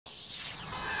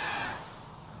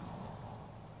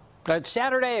It's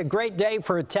Saturday, a great day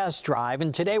for a test drive,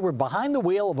 and today we're behind the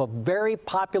wheel of a very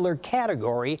popular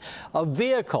category of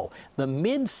vehicle, the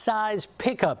mid-size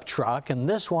pickup truck, and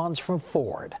this one's from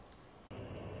Ford.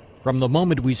 From the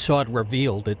moment we saw it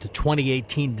revealed at the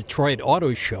 2018 Detroit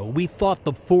Auto Show, we thought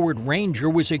the Ford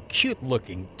Ranger was a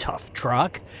cute-looking, tough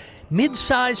truck.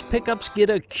 Mid-size pickups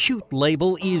get a cute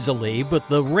label easily, but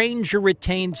the Ranger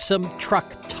retains some truck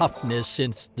toughness in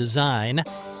its design.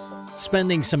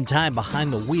 Spending some time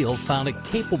behind the wheel found a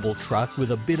capable truck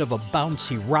with a bit of a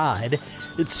bouncy ride.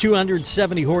 Its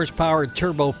 270 horsepower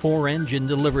Turbo 4 engine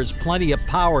delivers plenty of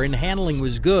power and handling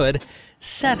was good.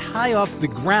 Set high off the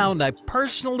ground, I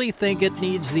personally think it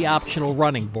needs the optional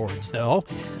running boards, though.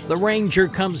 The Ranger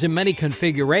comes in many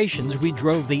configurations. We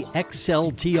drove the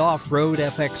XLT Off-Road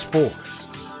FX4.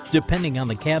 Depending on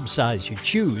the cab size you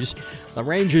choose, the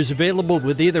Ranger is available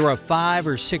with either a 5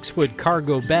 or 6 foot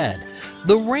cargo bed.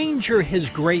 The Ranger has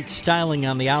great styling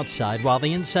on the outside, while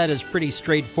the inside is pretty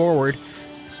straightforward.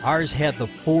 Ours had the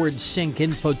Ford Sync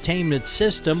infotainment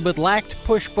system, but lacked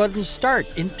push-button start,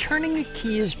 and turning a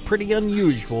key is pretty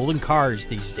unusual in cars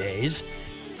these days.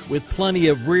 With plenty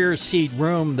of rear seat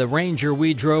room, the Ranger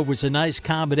we drove was a nice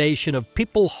combination of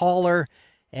people hauler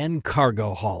and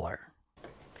cargo hauler.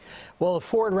 Well, the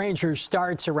Ford Ranger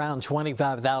starts around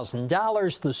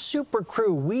 $25,000. The Super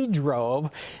Crew we drove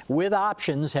with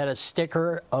options had a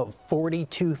sticker of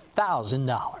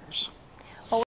 $42,000.